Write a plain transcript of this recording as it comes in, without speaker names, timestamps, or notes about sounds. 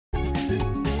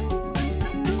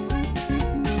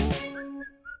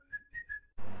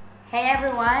Hey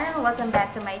everyone! Welcome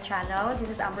back to my channel. This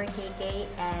is Amber KK,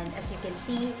 and as you can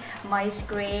see, my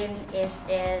screen is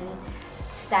in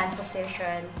stand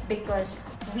position because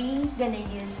we gonna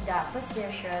use that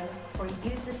position for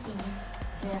you to see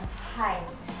the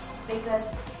height,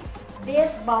 because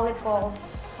this volleyball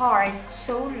part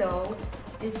so low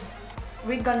is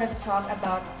we're gonna talk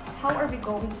about how are we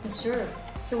going to serve.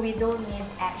 So we don't need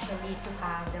actually to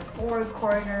have the four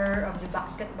corner of the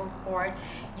basketball court.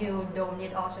 You don't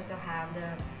need also to have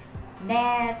the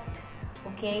net,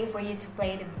 okay, for you to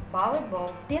play the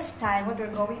volleyball. This time what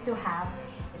we're going to have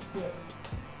is this.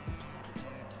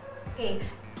 Okay,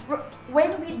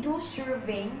 when we do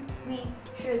serving, we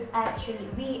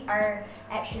are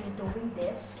actually doing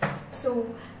this. So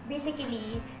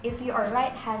basically, if you are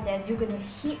right-handed, you're gonna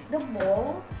hit the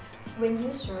ball when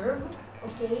you serve,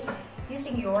 okay,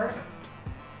 using your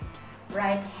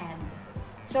right hand.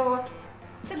 So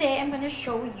today I'm going to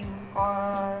show you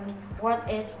on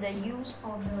what is the use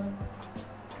of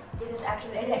this is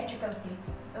actually electrical tape.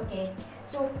 Okay,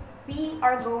 so we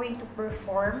are going to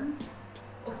perform,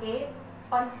 okay,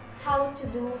 on how to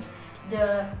do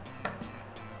the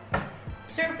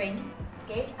serving,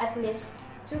 okay, at least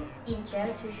 2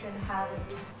 inches. You should have at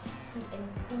least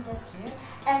 2 inches here.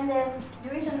 And then the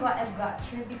reason why I've got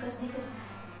here, because this is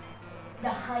the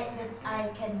height that I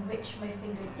can reach my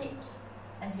fingertips,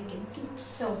 as you can see.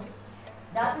 So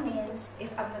that means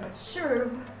if I'm gonna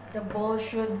serve, the ball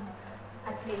should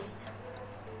at least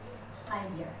hide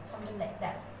here, something like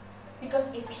that.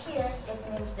 Because if here,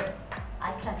 it means that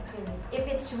I can't feel it. If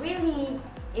it's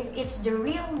the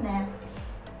real net,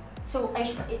 so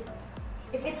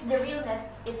if it's the real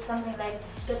net, it's something like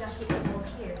gonna hit the ball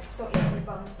here, so it will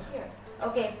bounce here.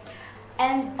 Okay,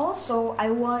 and also I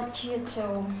want you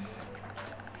to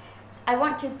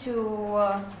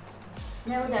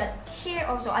know that here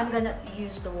also I'm gonna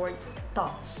use the word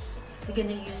toss. We're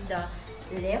gonna use the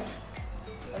lift,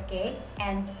 okay,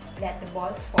 and let the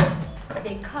ball fall,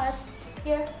 because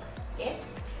here, okay,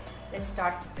 let's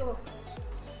start. So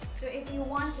if you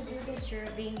want to do the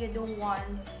serving, you don't want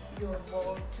your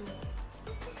ball to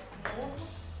move,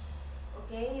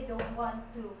 okay, you don't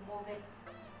want to move it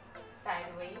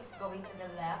sideways, going to the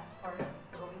left or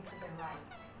going to the right.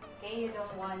 Okay, you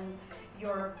don't want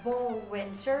your ball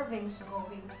when serving is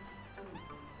going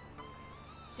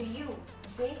to you,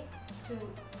 okay, to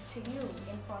you,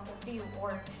 in front of you,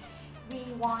 or we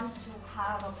want to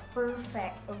have a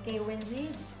perfect, okay, when we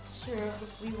serve,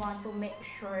 we want to make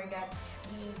sure that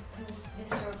we do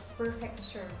the perfect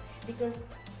serve, because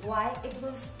why? It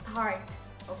will start,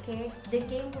 okay, the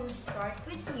game will start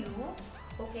with you,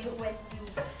 okay, when you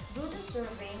do the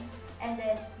serving, and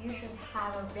then you should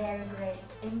have a very great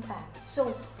impact. So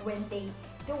when they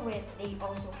do it, they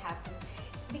also have to,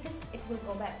 because it will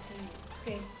go back to you,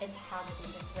 okay, it's habiting.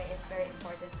 That's why it's very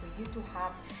important for you to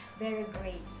have very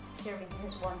great serving.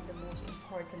 This is one of the most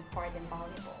important part in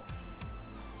volleyball.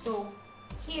 So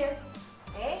here,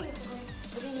 okay,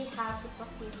 you really have to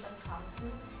practice on how to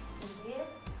do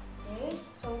this, okay.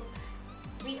 So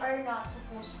we are not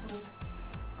supposed to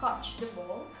catch the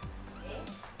ball, okay.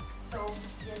 So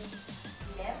just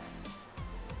left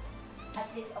at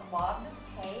least above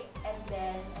the tape, and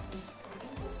then at least 2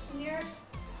 inches here,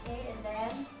 okay, and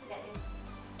then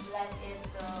let it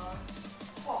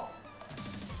fall.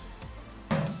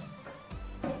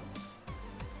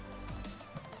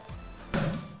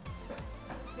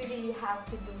 We really have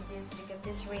to do this because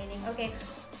it's raining. Okay,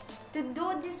 to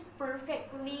do this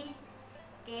perfectly,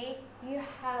 okay, you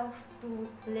have to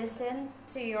listen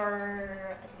to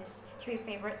your at least 3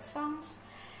 favorite songs.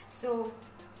 So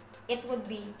it would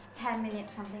be 10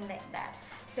 minutes, something like that.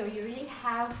 So you really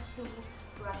have to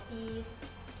practice.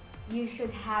 You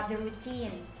should have the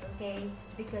routine, okay,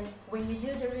 because when you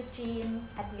do the routine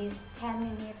at least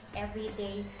 10 minutes every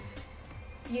day,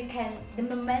 you can, the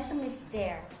momentum is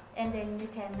there, and then you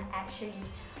can actually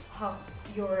have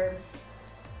your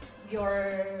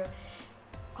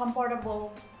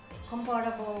comfortable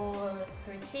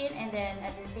routine, and then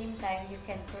at the same time you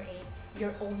can create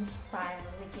your own style,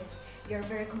 which is you're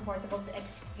very comfortable to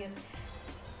execute.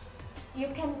 You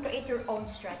can create your own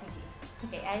strategy.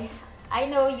 Okay, I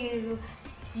know you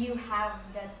have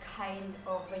that kind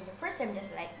of, when you first time,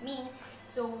 just like me.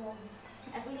 So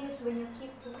at least when you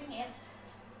keep doing it,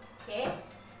 okay,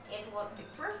 it won't be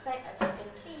perfect as you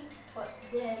can see, but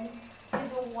then you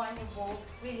don't want your ball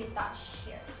really touch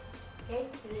here, okay,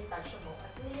 really touchable.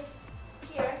 At least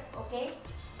here, okay,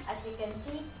 as you can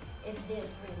see, it's still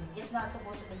green. It's not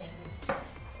supposed to be like this.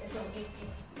 So if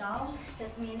it's down,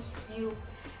 that means you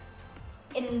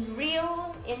in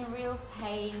real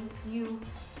pain, you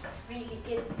really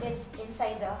it's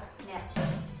inside the net.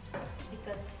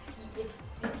 because it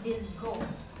didn't go.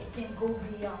 It didn't go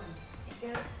beyond.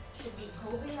 It should be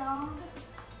go beyond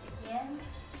again,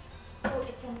 so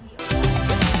it can be.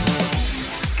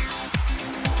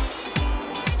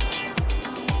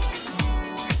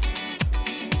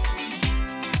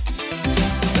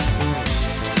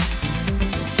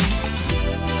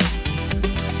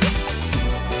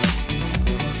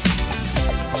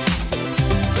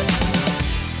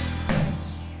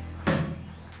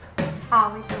 How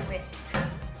we do it.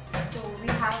 So we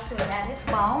have to let it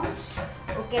bounce.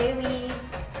 Okay,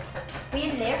 we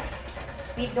lift,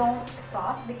 we don't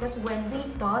toss, because when we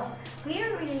toss, we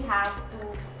really have to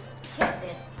hit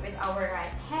it with our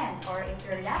right hand, or if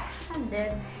you're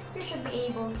left-handed, you should be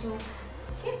able to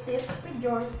hit it with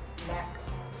your left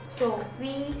hand. So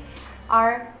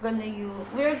we're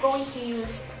going to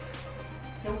use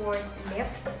the word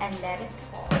lift and let it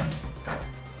fall.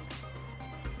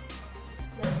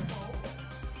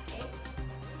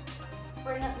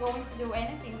 We're not going to do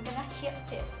anything. We're gonna hit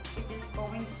it. We're just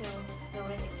going to do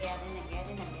it again and again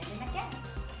and again.